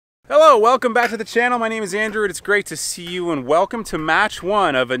Hello, welcome back to the channel. My name is Andrew. It's great to see you and welcome to match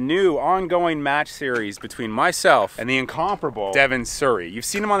one of a new ongoing match series between myself and the incomparable Devin Suri. You've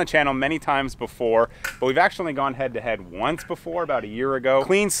seen him on the channel many times before, but we've actually gone head to head once before, about a year ago.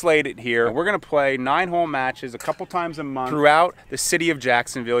 Clean slate it here. We're gonna play 9-hole matches a couple times a month throughout the city of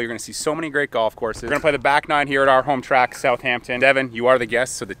Jacksonville. You're gonna see so many great golf courses. We're gonna play the back nine here at our home track, Southampton. Devin, you are the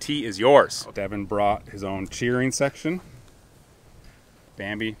guest, so the tee is yours. Devin brought his own cheering section.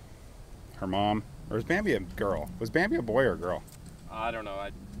 Bambi, her mom, or was Bambi a girl? Was Bambi a boy or a girl? I don't know.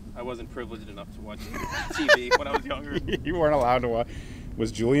 I wasn't privileged enough to watch TV when I was younger. You weren't allowed to watch.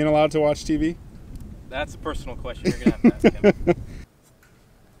 Was Julian allowed to watch TV? That's a personal question. You're gonna have to ask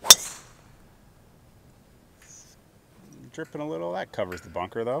him. Dripping a little. That covers the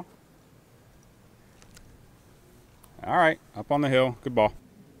bunker, though. All right, up on the hill. Good ball.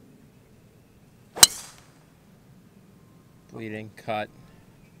 Bleeding, cut.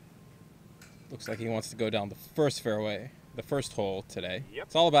 Looks like he wants to go down the first fairway, the first hole today. Yep.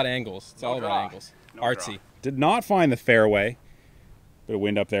 It's all about angles. It's all about angles. Artsy. Did not find the fairway. Bit of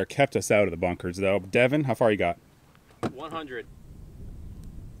wind up there. Kept us out of the bunkers, though. Devin, how far you got? 100.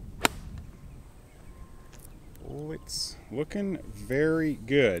 Oh, it's looking very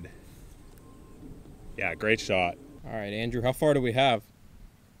good. Yeah, great shot. All right, Andrew, how far do we have?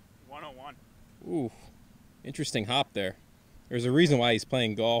 101. Ooh, interesting hop there. There's a reason why he's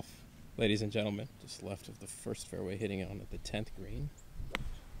playing golf, ladies and gentlemen. Just left of the first fairway, hitting it on at the 10th green.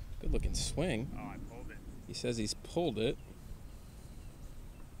 Good looking swing. Oh, I pulled it. He says he's pulled it.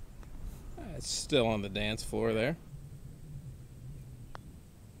 It's still on the dance floor there.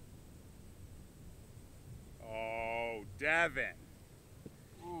 Oh, Devin.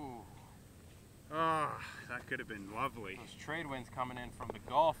 Ooh. Oh, that could have been lovely. Those trade winds coming in from the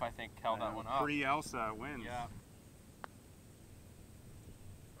Gulf, I think, held that one up. Pre-Elsa winds. Yeah.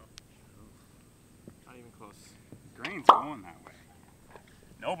 Not even close. Grain's going that way.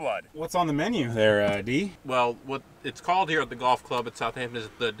 No blood. What's on the menu there, D? Well, what it's called here at the golf club at Southampton is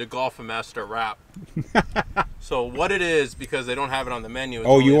the Golf Master Wrap. So what it is, because they don't have it on the menu.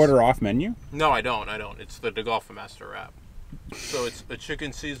 Oh, you order off menu? No, I don't. It's the Golf Master Wrap. So it's a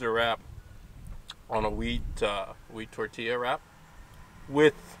chicken Caesar wrap on a wheat tortilla wrap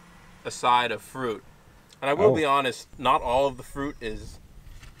with a side of fruit. And I will be honest, not all of the fruit is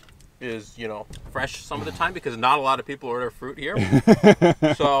you know, fresh some of the time, because not a lot of people order fruit here.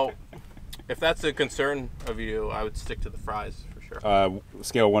 So if that's a concern of you, I would stick to the fries for sure.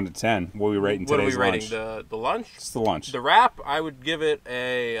 Scale 1 to 10. What are we rating today's lunch? What are we rating? The lunch? It's the lunch. The wrap, I would give it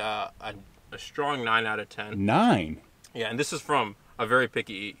a strong 9 out of 10. 9? Yeah, and this is from a very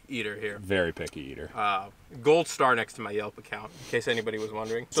picky eater here. Very picky eater. Gold star next to my Yelp account, in case anybody was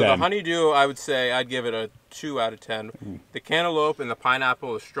wondering. So the honeydew, I would say I'd give it a 2 out of 10. The cantaloupe and the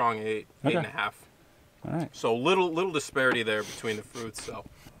pineapple is strong 8, 8.5. All right. So little disparity there between the fruits. So.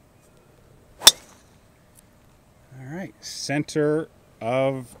 All right, center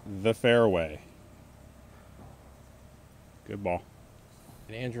of the fairway. Good ball.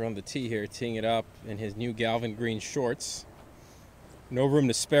 And Andrew on the tee here, teeing it up in his new Galvin green shorts. No room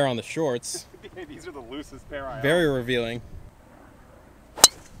to spare on the shorts. These are the loosest pair I have. Very revealing. A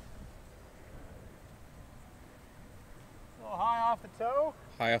little high off the toe.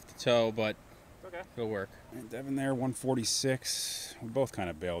 High off the toe, but okay. It'll work. And Devin there, 146. We both kind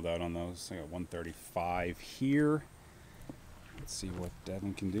of bailed out on those. I got 135 here. Let's see what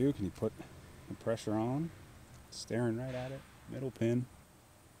Devin can do. Can he put the pressure on? Staring right at it. Middle pin.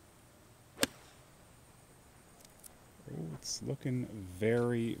 Oh, it's looking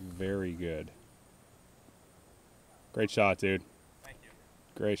very, very good. Great shot, dude. Thank you.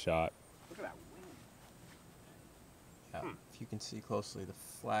 Great shot. Look at that wind. Yeah, if you can see closely, the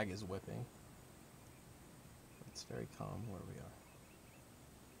flag is whipping. It's very calm where we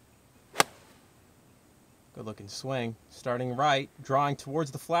are. Good looking swing. Starting right, drawing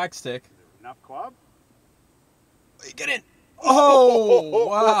towards the flag stick. Enough club? Get in! Oh,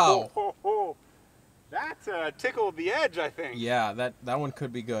 wow! That tickled the edge, I think. Yeah, that one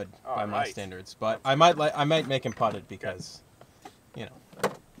could be good by my standards, but I might make him putt it because, you know.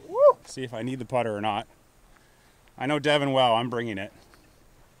 Woo! See if I need the putter or not. I know Devin well. I'm bringing it.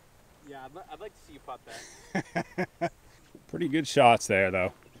 Yeah, I'd like to see you putt that. Pretty good shots there,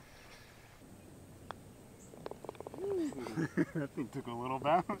 though. That thing took a little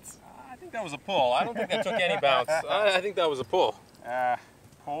bounce. I think that was a pull. I don't think that took any bounce. I think that was a pull.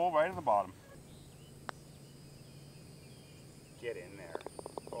 Pull right at the bottom. Get in there.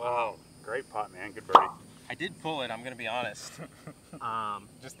 Wow. Great putt, man. Good birdie. I did pull it, I'm going to be honest.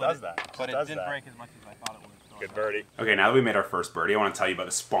 Just does that. But it didn't break as much as I thought it would. So Good birdie. Okay, now that we made our first birdie, I want to tell you about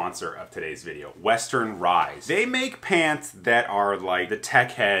the sponsor of today's video, Western Rise. They make pants that are like the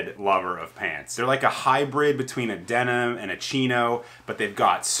tech head lover of pants. They're like a hybrid between a denim and a chino, but they've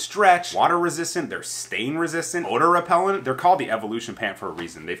got stretch, water resistant, they're stain resistant, odor repellent. They're called the Evolution pant for a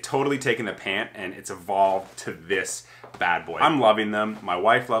reason. They've totally taken the pant and it's evolved to this bad boy. I'm loving them. My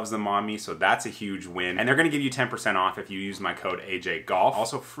wife loves them on me, so that's a huge win. And they're gonna give you 10% off if you use my code AJGolf.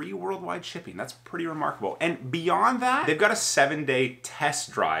 Also free worldwide shipping. That's pretty remarkable. And beyond that, they've got a 7-day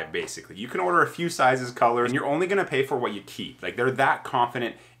test drive, basically. You can order a few sizes, colors, and you're only gonna pay for what you keep. Like, they're that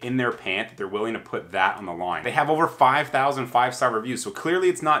confident in their pant that they're willing to put that on the line. They have over 5,000 5-star reviews, so clearly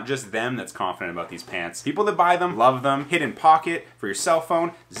it's not just them that's confident about these pants. People that buy them love them. Hidden pocket for your cell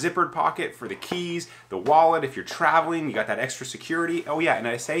phone, zippered pocket for the keys, the wallet if you're traveling, you got that extra security. Oh yeah, and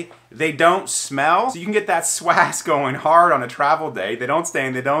I say, they don't smell, so you can get that swass going hard on a travel day. They don't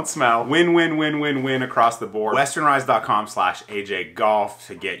stain, they don't smell. Win, win, win, win, win across the board. westernrise.com/AJGolf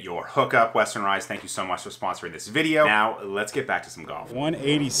to get your hookup. Western Rise, thank you so much for sponsoring this video. Now, let's get back to some golf.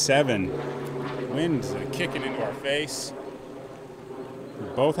 187. Wind's kicking into our face. We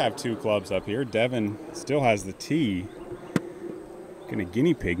both have 2 clubs up here. Devin still has the tee. Gonna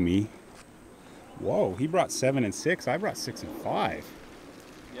guinea pig me. Whoa, he brought 7 and 6. I brought 6 and 5.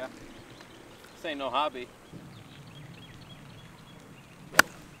 Yeah. This ain't no hobby.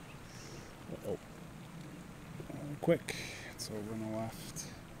 Uh-oh. Quick. It's over on the left.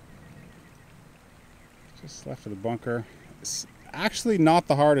 Just left of the bunker. It's actually not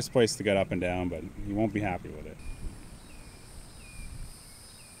the hardest place to get up and down, but you won't be happy with it.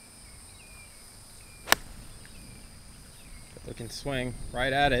 Looking swing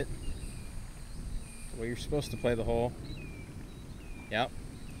right at it. The way you're supposed to play the hole. Yep.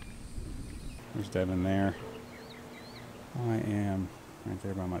 There's Devin there. I am right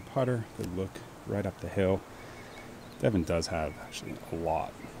there by my putter. Good look right up the hill. Devin does have actually a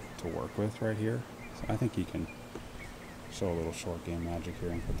lot to work with right here. So I think he can show a little short game magic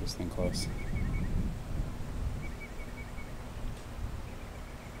here and put this thing close.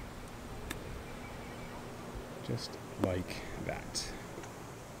 Just like that.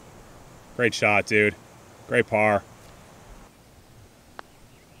 Great shot, dude. Great par.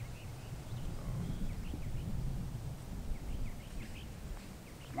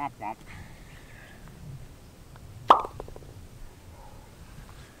 Womp womp.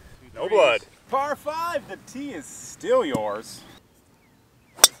 No blood. Par 5, the tee is still yours.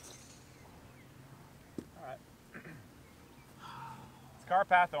 All right. It's car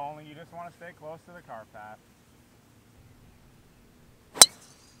path only. You just want to stay close to the car path.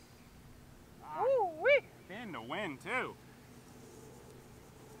 Ooh-wee. In the wind too.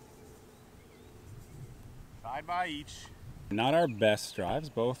 Side by each. Not our best drives,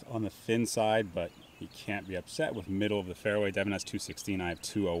 both on the thin side, but you can't be upset with middle of the fairway. Devin has 216, I have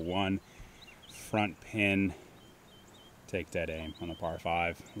 201. Front pin, take dead aim on the par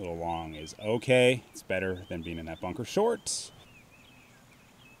 5. A little long is okay. It's better than being in that bunker short.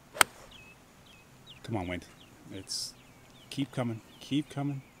 Come on, wind. It's keep coming, keep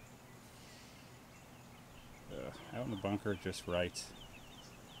coming. Out in the bunker, just right.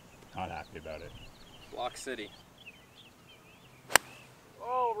 Not happy about it. Block City.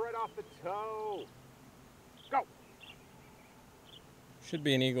 Oh, right off the toe. Go. Should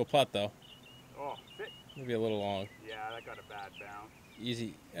be an eagle putt though. Oh, sit. Maybe a little long. Yeah, that got a bad bounce.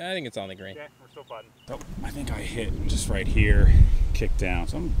 Easy. I think it's on the green. Okay, we're still putting. So I think I hit just right here, kick down.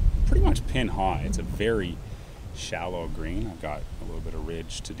 So I'm pretty much pin high. It's a very shallow green. I've got a little bit of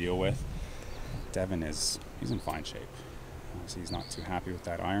ridge to deal with. Devin he's in fine shape. Obviously he's not too happy with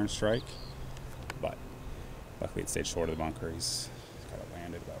that iron strike, but luckily it stayed short of the bunker. He's got it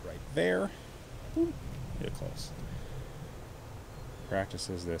landed about right there. Boom. Hit it close.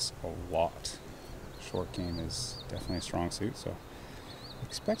 Practices this a lot. Short game is definitely a strong suit, so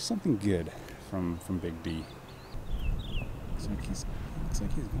expect something good from Big B. Looks like he's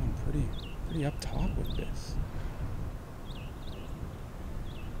going pretty up top with this.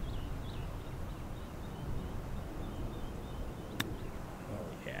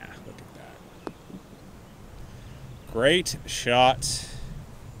 Great shot.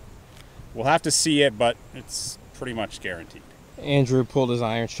 We'll have to see it, but it's pretty much guaranteed. Andrew pulled his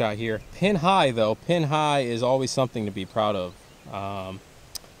iron shot here. Pin high, though. Pin high is always something to be proud of.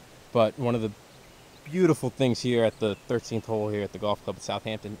 But one of the beautiful things here at the 13th hole here at the golf club at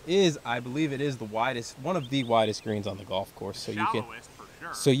Southampton is, I believe it is the widest, one of the widest greens on the golf course.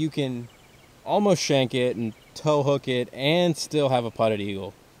 So you can almost shank it and toe hook it and still have a putted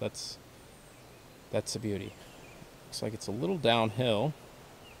eagle. That's a beauty. Looks like it's a little downhill.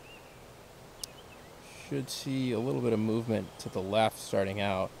 should see a little bit of movement to the left starting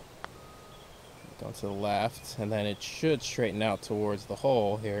out. Going to the left, and then it should straighten out towards the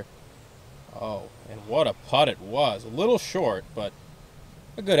hole here. Oh, and what a putt it was. A little short, but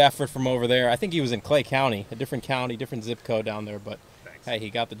a good effort from over there. I think he was in Clay County, a different county, different zip code down there, but Thanks. Hey, he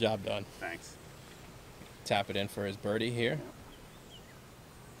got the job done. Thanks. Tap it in for his birdie here.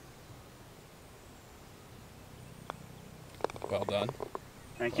 Well done.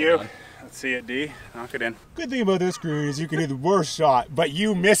 Thank Well you. done. Let's see it, D. Knock it in. Good thing about this green is you can hit the worst shot, but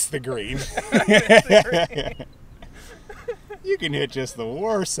you miss the green. You can hit just the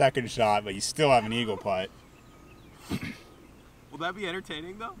worst second shot, but you still have an eagle putt. Will that be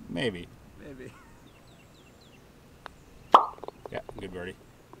entertaining, though? Maybe. Maybe. Yeah, good birdie.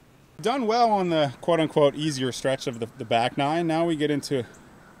 Done well on the quote-unquote easier stretch of the back nine. Now we get into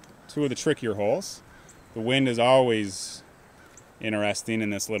two of the trickier holes. The wind is always interesting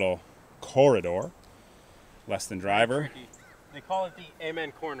in this little corridor. Less than driver. They call it the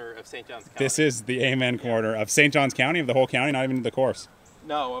Amen Corner of St. John's County. This is the Amen corner of St. John's County, of the whole county, not even the course.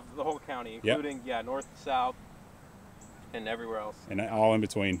 No, of the whole county, including, north, south, and everywhere else. And all in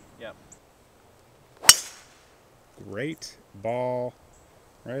between. Yep. Great ball,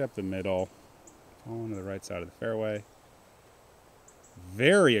 right up the middle, falling to the right side of the fairway.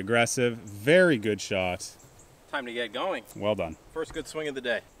 Very aggressive, very good shot. Time to get going. Well done. First good swing of the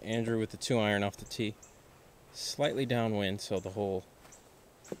day. Andrew with the 2-iron off the tee. Slightly downwind, so the hole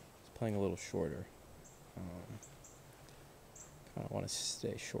is playing a little shorter. Kind of want to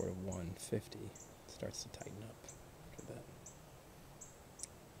stay short of 150. It starts to tighten up after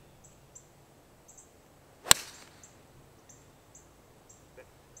that.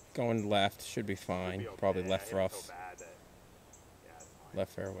 Going left should be fine. Probably left rough.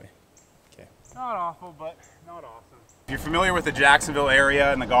 Left fairway. Okay. Not awful, but not awesome. If you're familiar with the Jacksonville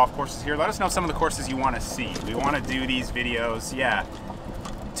area and the golf courses here, let us know some of the courses you want to see. We want to do these videos,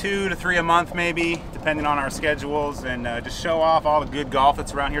 2 to 3 a month maybe, depending on our schedules, and just show off all the good golf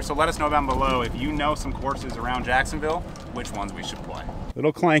that's around here. So let us know down below if you know some courses around Jacksonville, which ones we should play.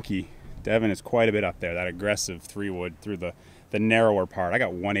 Little clanky. Devin is quite a bit up there. That aggressive 3-wood through the narrower part. I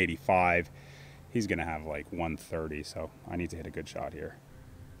got 185. He's going to have like 130, so I need to hit a good shot here.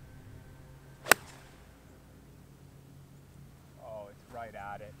 Oh, it's right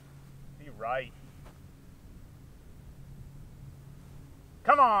at it. Be right.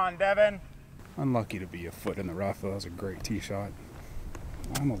 Come on, Devin. Unlucky to be a foot in the rough, though. That was a great tee shot.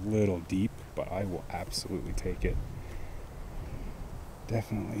 I'm a little deep, but I will absolutely take it.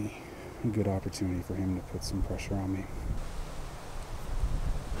 Definitely a good opportunity for him to put some pressure on me.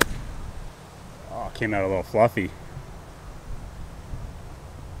 Oh, came out a little fluffy.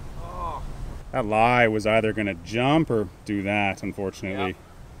 Oh. That lie was either going to jump or do that, unfortunately. Yep.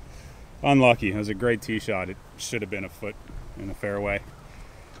 Unlucky. It was a great tee shot. It should have been a foot in the fairway.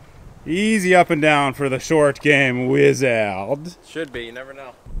 Easy up and down for the short game wizard. Should be. You never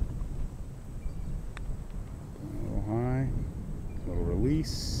know. A little high. A little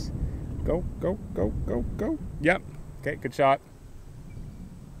release. Go, go, go, go, go. Yep. Okay, good shot.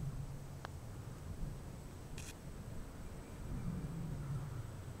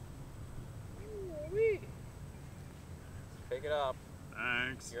 Pick it up.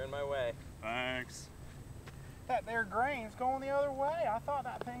 Thanks. You're in my way. Thanks. That there grain's going the other way. I thought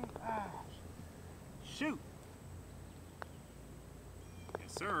that thing. Shoot.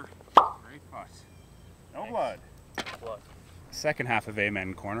 Yes, sir. Great putt. No blood. Blood. Second half of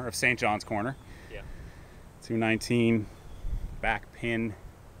Amen corner, of St. John's corner. Yeah. 219. Back pin.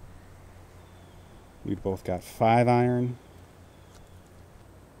 We've both got 5-iron.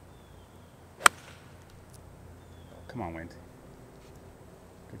 Come on, wind.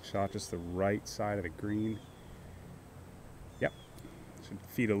 Good shot, just the right side of the green. Yep. Should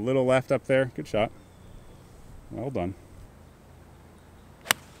feed a little left up there. Good shot. Well done.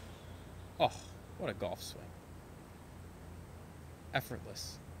 Oh, what a golf swing.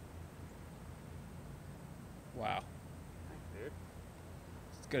 Effortless. Wow. Thanks, dude.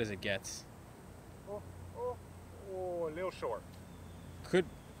 As good as it gets. Oh, a little short. Could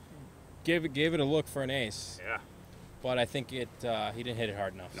gave it a look for an ace. Yeah. But I think he didn't hit it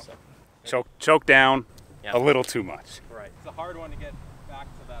hard enough. No. So. Choke down Yeah. a little too much. Right. It's a hard one to get back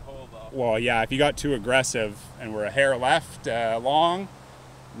to that hole, though. Well, yeah, if you got too aggressive and we're a hair left long,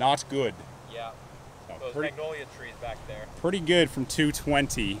 not good. Yeah. So Those magnolia trees back there. pretty good from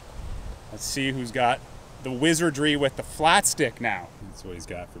 220. Let's see who's got the wizardry with the flat stick now. That's what he's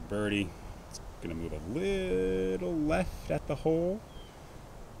got for birdie. It's gonna move a little left at the hole.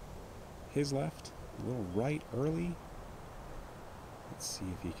 His left, a little right early. Let's see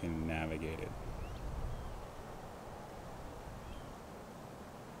if he can navigate it.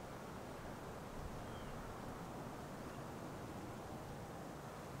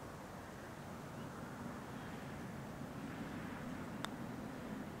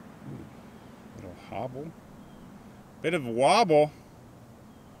 hobble. Bit of a wobble.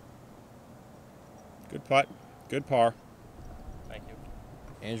 Good putt. Good par. Thank you.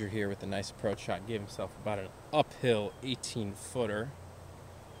 Andrew here with a nice approach shot. Gave himself about an uphill 18-footer.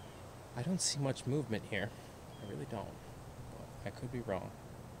 I don't see much movement here. I really don't. But I could be wrong.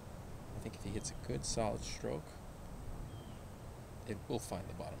 I think if he hits a good solid stroke, it will find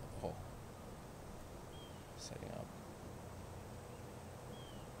the bottom of the hole. Setting up.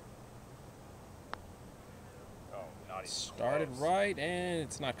 Oh, not even Started close. right, and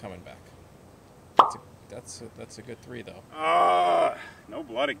it's not coming back. That's a good 3 though. No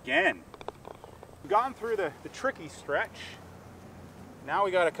blood again. We've gone through the tricky stretch. Now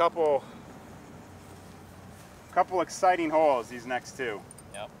we got a couple exciting holes, these next two.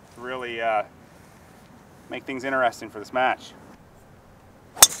 Yep. To really make things interesting for this match.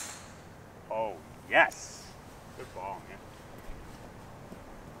 Oh, yes. Good ball, man.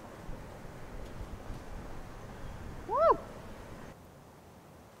 Woo!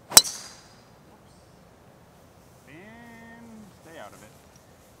 And stay out of it.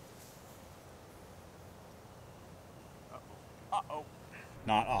 Uh-oh. Uh-oh.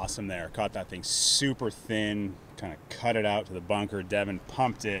 Not awesome there. Caught that thing super thin, kind of cut it out to the bunker. Devin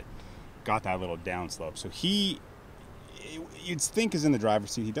pumped it, got that little downslope. So you'd think is in the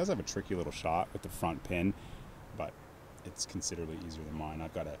driver's seat. He does have a tricky little shot with the front pin, but it's considerably easier than mine.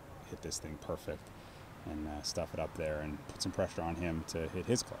 I've got to hit this thing perfect and stuff it up there and put some pressure on him to hit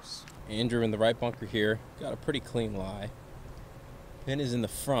his close. Andrew in the right bunker here. Got a pretty clean lie. Pin is in the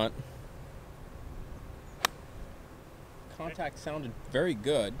front. Contact sounded very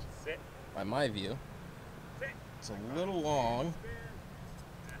good Sit. by my view. Sit. It's a little long.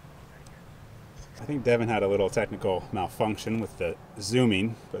 I think Devin had a little technical malfunction with the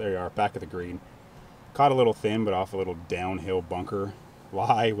zooming, but there you are, back at the green. Caught a little thin, but off a little downhill bunker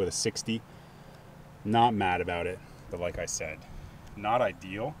lie with a 60. Not mad about it, but like I said, not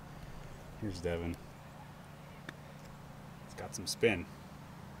ideal. Here's Devin. It's got some spin.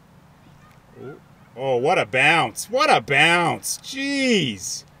 Ooh. Oh, what a bounce! What a bounce! Jeez!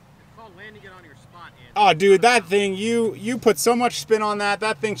 It's called landing it on your spot, Andrew. Oh, dude, that thing, you put so much spin on that,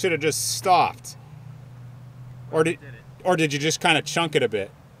 that thing should have just stopped. Or did you just kind of chunk it a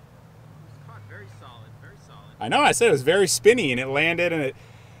bit? It was caught very solid, very solid. I know, I said it was very spinny, and it landed, and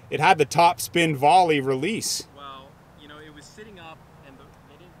it had the top spin volley release. Well, you know, it was sitting up, and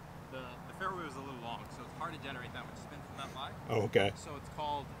the fairway was a little long, so it's hard to generate that much spin from that lie. Oh, okay. So it's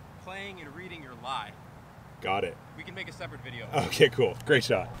called playing and reading your lie. Got it. We can make a separate video. Okay, cool. Great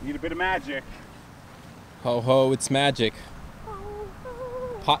shot. Need a bit of magic. Ho ho, it's magic.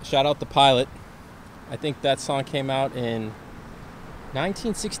 Shout out the Pilot. I think that song came out in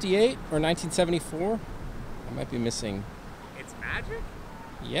 1968 or 1974. I might be missing. It's magic?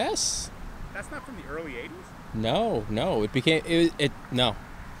 Yes. That's not from the early 80s? No. It became no.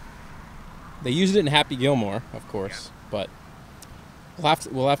 They used it in Happy Gilmore, of course, but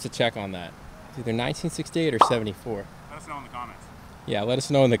we'll have to check on that. It's either 1968 or 74. Let us know in the comments. Yeah, let us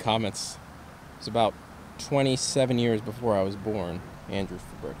know in the comments. It was about 27 years before I was born. Andrew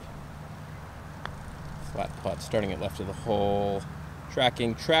for birdie. Flat putt, starting at left of the hole.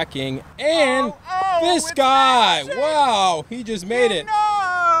 Tracking, and this guy! Magic. Wow, he just made it.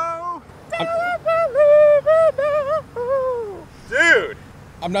 Dude!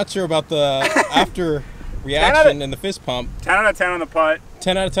 I'm not sure about the after reaction and the fist pump. 10 out of 10 on the putt.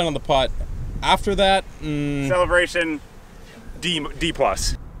 10 out of 10 on the putt. After that, Celebration, D+.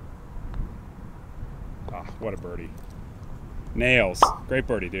 Oh, what a birdie. Nails. Great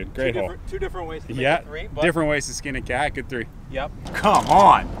birdie, dude. Great hole. Two different ways to make Yeah, a 3. But different ways to skin a cat. Good 3. Yep. Come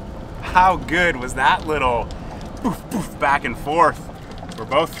on. How good was that little poof, poof, back and forth? We're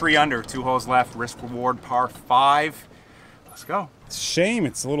both 3 under, 2 holes left, risk reward par 5. Let's go. It's a shame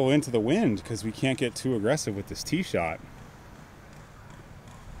it's a little into the wind because we can't get too aggressive with this tee shot.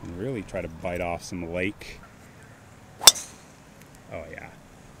 And really try to bite off some lake. Oh yeah.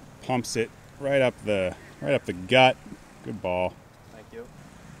 Pumps it right up the gut. Good ball. Thank you.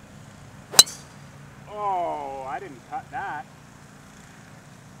 Oh, I didn't cut that.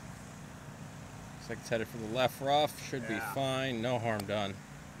 looks like it's headed for the left rough. Should be fine. No harm done.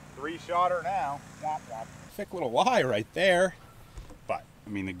 3-shotter now. Womp womp. Thick little lie right there. But, I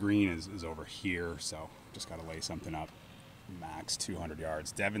mean, the green is over here, so just got to lay something up. Max 200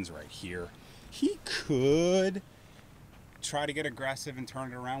 yards. Devin's right here. He could try to get aggressive and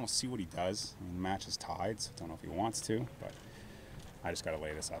turn it around. We'll see what he does. I mean, the match is tied, so I don't know if he wants to, but I just got to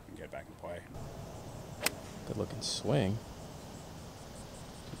lay this up and get back in play. Good looking swing.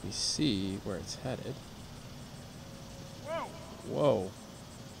 Did we see where it's headed? Whoa! Whoa.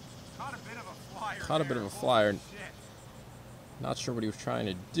 Caught a bit of a flyer. Not sure what he was trying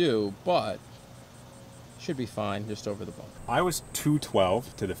to do, but should be fine just over the bunker. I was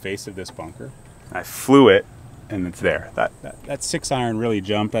 212 to the face of this bunker. I flew it, and it's there. That 6-iron really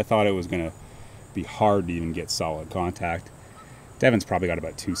jumped. I thought it was going to be hard to even get solid contact. Devin's probably got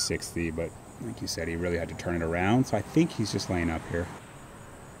about 260, but like you said, he really had to turn it around. So I think he's just laying up here.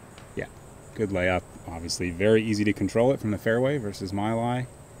 Yeah, good layup. Obviously, very easy to control it from the fairway versus my lie.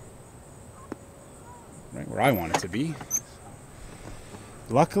 Right where I want it to be.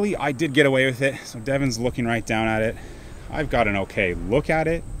 Luckily, I did get away with it, so Devin's looking right down at it. I've got an okay look at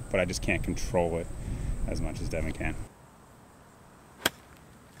it, but I just can't control it as much as Devin can.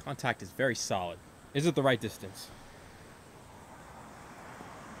 Contact is very solid. Is it the right distance?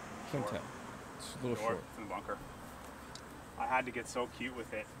 Couldn't tell. It's a little short. From the bunker. I had to get so cute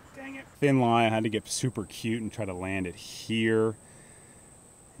with it. Dang it. Thin lie, I had to get super cute and try to land it here.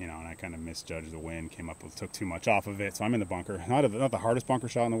 You know, and I kind of misjudged the wind, took too much off of it. So I'm in the bunker. Not the hardest bunker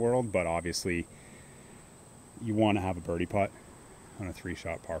shot in the world, but obviously you want to have a birdie putt on a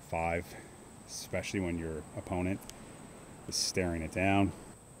 3-shot par 5, especially when your opponent is staring it down.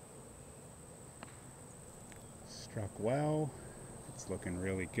 Struck well. It's looking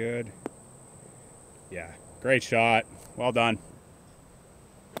really good. Yeah, great shot. Well done.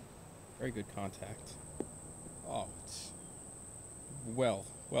 Very good contact. Oh, it's well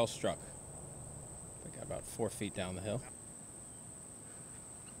struck. I got about 4 feet down the hill.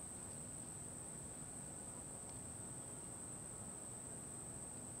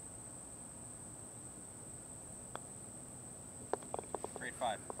 Grade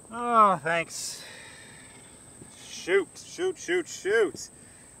 5. Oh, thanks. Shoot.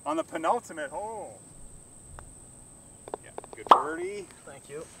 On the penultimate hole. Yeah, good birdie. Thank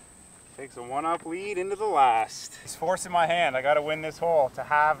you. Takes a 1-up lead into the last. It's forcing my hand. I got to win this hole to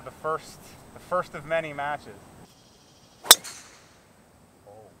have the first of many matches.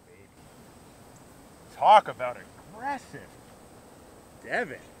 Oh, baby. Talk about aggressive.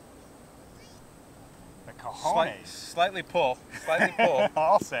 Devin. The cojones. Slightly pull. Slightly pull.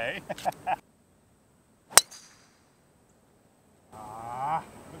 I'll say. Look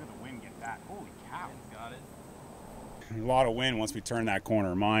at the wind get that. Holy cow. Got it. A lot of wind once we turned that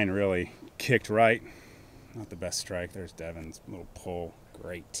corner. Mine really kicked right. Not the best strike. There's Devin's little pull.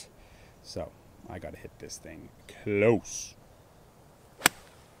 Great. So I got to hit this thing close.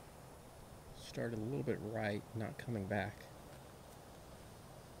 Started a little bit right, not coming back.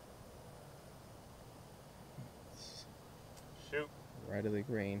 Shoot. Right of the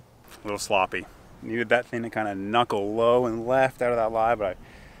green. A little sloppy. Needed that thing to kind of knuckle low and left out of that lie, but I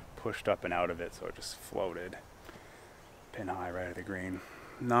pushed up and out of it, so it just floated. Pin high right at the green.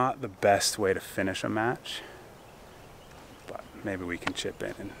 Not the best way to finish a match, but maybe we can chip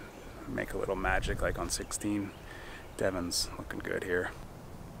in and make a little magic like on 16. Devin's looking good here.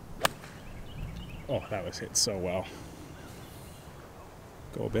 Oh, that was hit so well.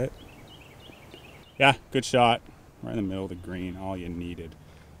 Go a bit. Yeah, good shot. Right in the middle of the green, all you needed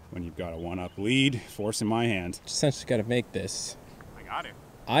when you've got a 1-up lead, forcing my hand. Essentially got to make this. I got it.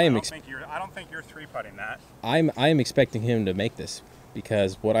 I don't think you're 3-putting that. I am expecting him to make this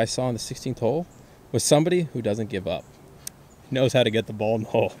because what I saw on the 16th hole was somebody who doesn't give up. Knows how to get the ball in the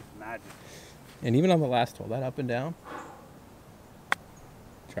hole. Magic. And even on the last hole, that up and down.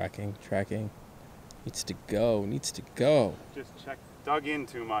 Tracking. Needs to go. Just dug in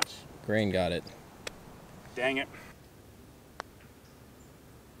too much. Grain got it. Dang it.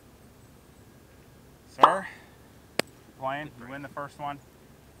 Sir, playing, you win the first one.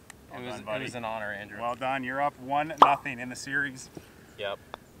 It was an honor, Andrew. Well done. You're up 1-0 in the series. Yep.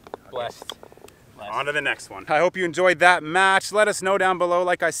 Blessed. On to the next one. I hope you enjoyed that match. Let us know down below,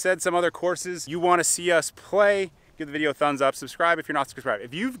 like I said, some other courses you want to see us play. Give the video a thumbs up. Subscribe if you're not subscribed.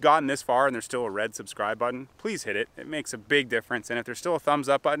 If you've gotten this far and there's still a red subscribe button, please hit it. It makes a big difference. And if there's still a thumbs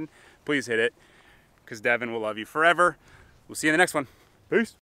up button, please hit it, because Devin will love you forever. We'll see you in the next one.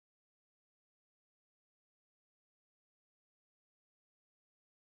 Peace.